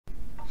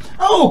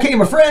Okay,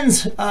 my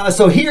friends,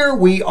 so here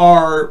we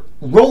are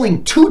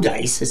rolling 2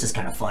 dice. This is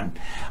kind of fun.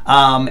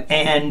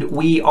 And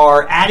we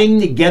are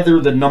adding together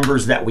the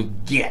numbers that we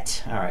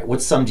get. All right,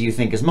 what sum do you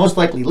think is most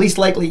likely, least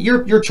likely?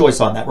 Your choice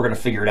on that. We're going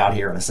to figure it out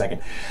here in a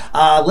second.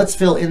 Let's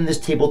fill in this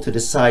table to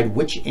decide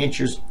which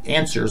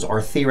answers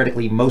are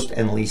theoretically most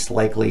and least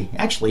likely.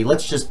 Actually,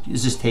 let's just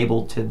use this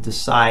table to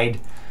decide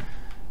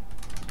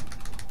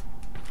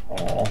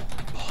all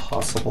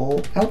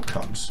possible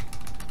outcomes.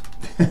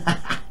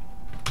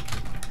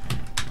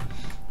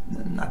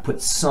 I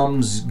put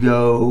sums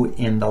go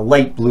in the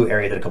light blue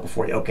area that a couple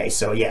for you. Okay,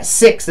 so yeah,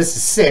 6. This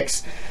is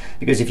 6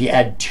 because if you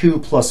add 2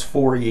 plus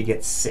 4, you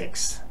get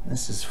 6.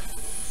 This is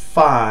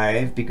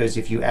 5 because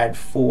if you add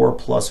 4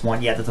 plus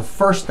 1, yeah, the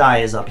first die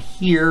is up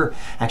here.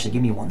 Actually,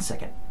 give me 1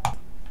 second.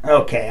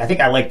 Okay, I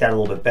think I like that a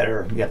little bit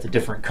better. You have the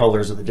different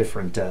colors of the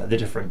different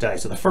die.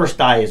 So the first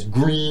die is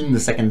green, the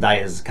second die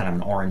is kind of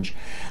an orange.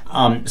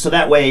 So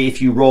that way,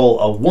 if you roll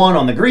a 1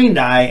 on the green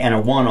die and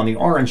a 1 on the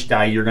orange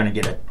die, you're going to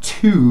get a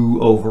 2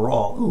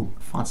 overall. Ooh,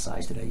 font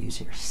size did I use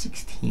here?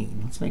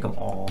 16. Let's make them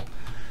all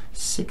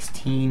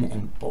 16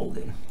 and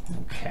bolded.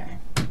 Okay.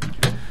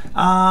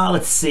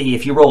 Let's see.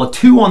 If you roll a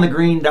 2 on the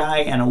green die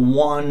and a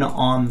 1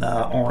 on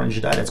the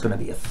orange die, that's going to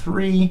be a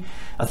 3.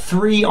 A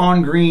 3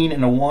 on green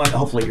and a 1.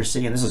 Hopefully you're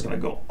seeing this is going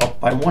to go up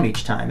by 1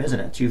 each time, isn't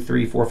it? 2,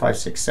 3, 4, 5,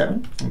 6,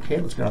 7. Okay,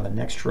 let's go to the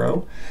next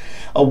row.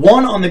 A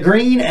 1 on the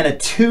green and a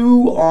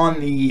 2 on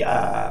the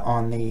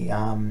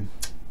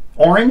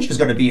orange is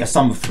going to be a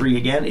sum of 3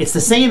 again. It's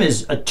the same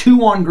as a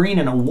 2 on green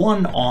and a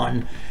 1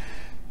 on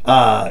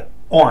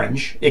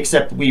orange,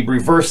 except we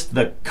reversed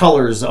the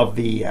colors of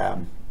the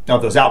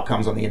of those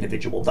outcomes on the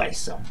individual dice.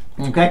 So,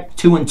 okay,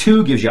 2 and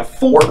 2 gives you a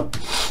 4.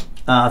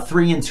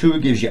 3 and 2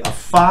 gives you a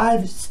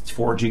 5.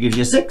 4 and 2 gives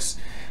you a 6.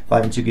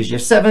 5 and 2 gives you a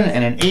 7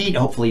 and an 8.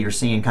 Hopefully you're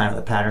seeing kind of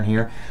the pattern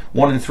here.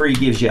 1 and 3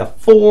 gives you a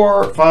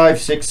 4. 5,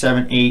 6,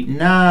 7, 8,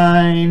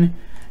 9.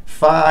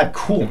 5.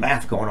 Cool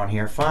math going on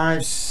here.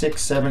 5,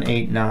 6, 7,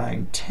 8,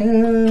 9,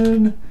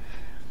 10.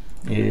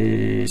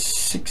 Is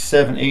 6,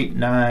 7, 8,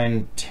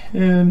 9,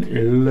 10,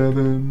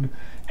 11,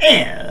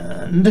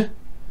 and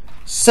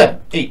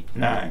 7, 8,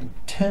 9,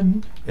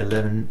 10,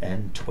 11,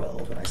 and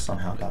 12. And I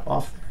somehow got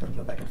off there. Let me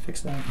go back and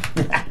fix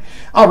that.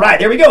 All right,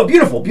 there we go.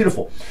 Beautiful,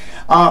 beautiful.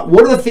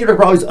 What are the theoretical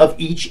probabilities of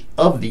each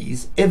of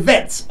these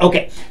events?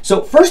 Okay,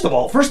 so first of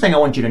all, first thing I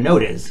want you to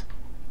note is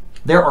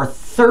there are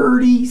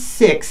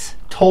 36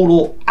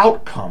 total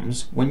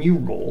outcomes when you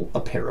roll a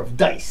pair of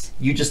dice.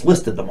 You just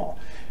listed them all.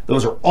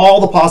 Those are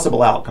all the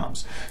possible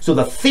outcomes. So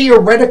the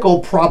theoretical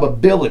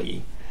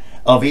probability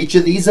of each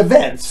of these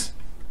events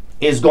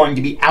is going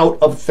to be out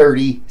of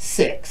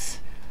 36.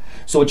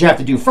 So what you have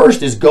to do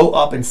first is go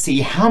up and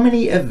see how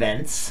many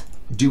events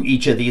do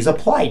each of these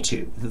apply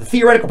to. The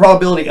theoretical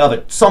probability of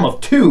a sum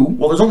of 2,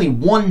 well, there's only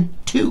 1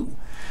 2.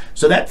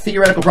 So that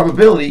theoretical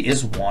probability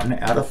is 1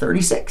 out of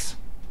 36.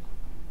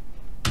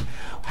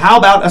 How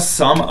about a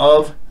sum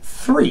of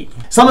 3?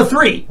 Sum of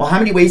 3. Well, how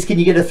many ways can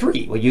you get a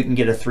 3? Well, you can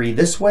get a 3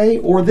 this way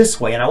or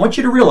this way. And I want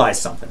you to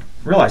realize something.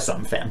 Realize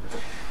something, fam.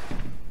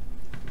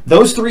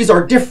 Those 3s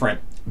are different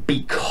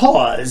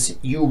because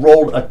you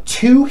rolled a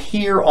 2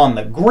 here on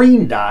the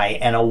green die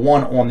and a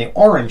 1 on the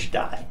orange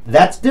die.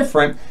 That's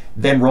different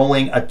than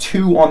rolling a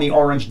 2 on the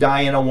orange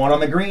die and a 1 on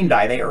the green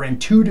die. They are in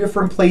 2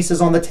 different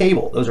places on the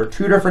table. Those are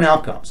 2 different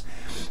outcomes.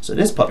 So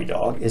this puppy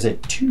dog is a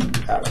 2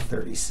 out of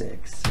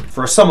 36.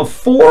 For a sum of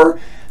 4,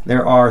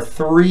 there are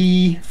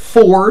 3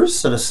 4s,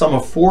 so the sum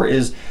of 4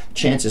 is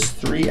chances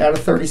 3 out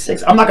of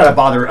 36. I'm not going to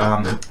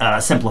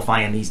bother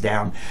simplifying these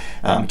down.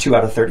 2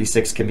 out of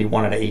 36 can be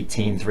 1 out of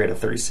 18. 3 out of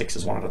 36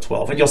 is 1 out of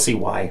 12, and you'll see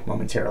why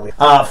momentarily.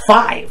 5,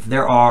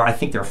 I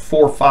think there are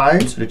 4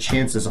 5s, so the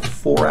chances of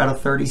 4 out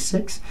of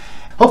 36.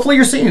 Hopefully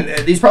you're seeing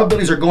these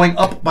probabilities are going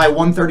up by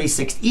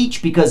 1/36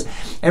 each because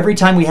every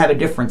time we have a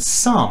different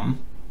sum,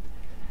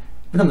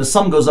 then the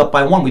sum goes up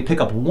by 1. We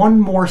pick up 1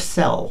 more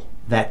cell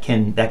that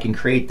can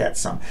create that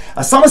sum.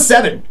 A sum of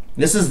 7.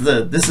 This is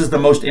the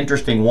most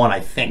interesting one, I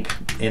think,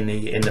 in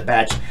the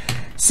batch.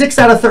 6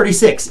 out of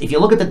 36. If you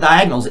look at the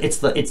diagonals, it's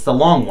the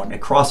long one.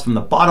 Across from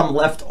the bottom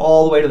left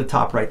all the way to the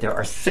top right. There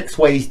are 6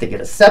 ways to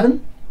get a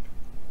 7.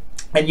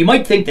 And you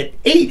might think that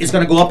 8 is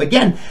going to go up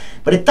again,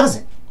 but it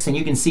doesn't. And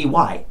you can see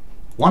why.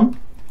 1,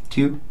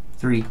 2,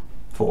 3,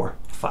 4,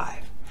 5.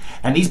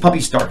 And these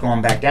puppies start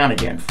going back down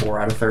again. 4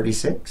 out of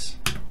 36.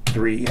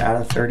 3 out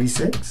of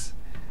 36.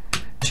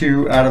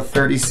 2 out of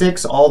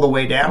 36, all the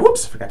way down.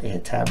 Whoops, forgot to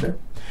hit tab there.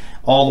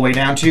 All the way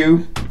down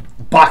to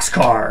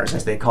boxcars,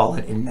 as they call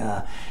it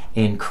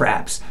in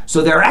craps.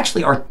 So there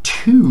actually are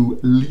 2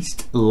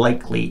 least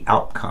likely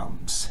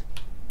outcomes.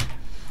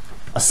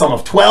 A sum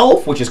of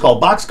 12, which is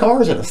called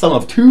boxcars, and a sum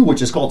of 2,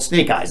 which is called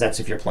snake eyes. That's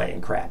if you're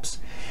playing craps.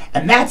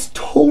 And that's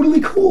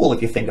totally cool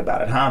if you think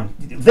about it, huh?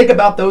 Think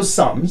about those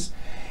sums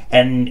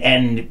and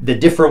the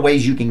different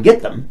ways you can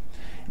get them.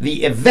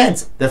 The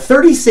events, the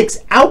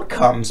 36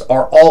 outcomes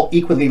are all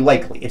equally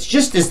likely. It's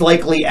just as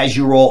likely as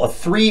you roll a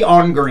 3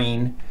 on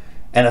green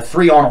and a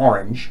 3 on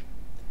orange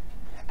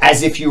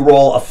as if you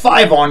roll a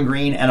 5 on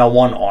green and a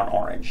 1 on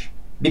orange.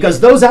 because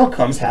those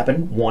outcomes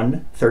happen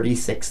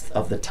 1/36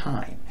 of the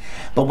time.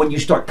 But when you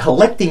start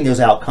collecting those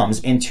outcomes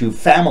into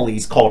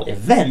families called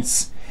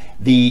events,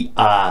 the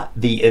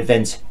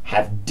events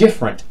have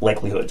different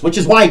likelihoods, which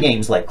is why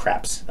games like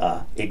craps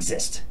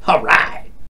exist. All right.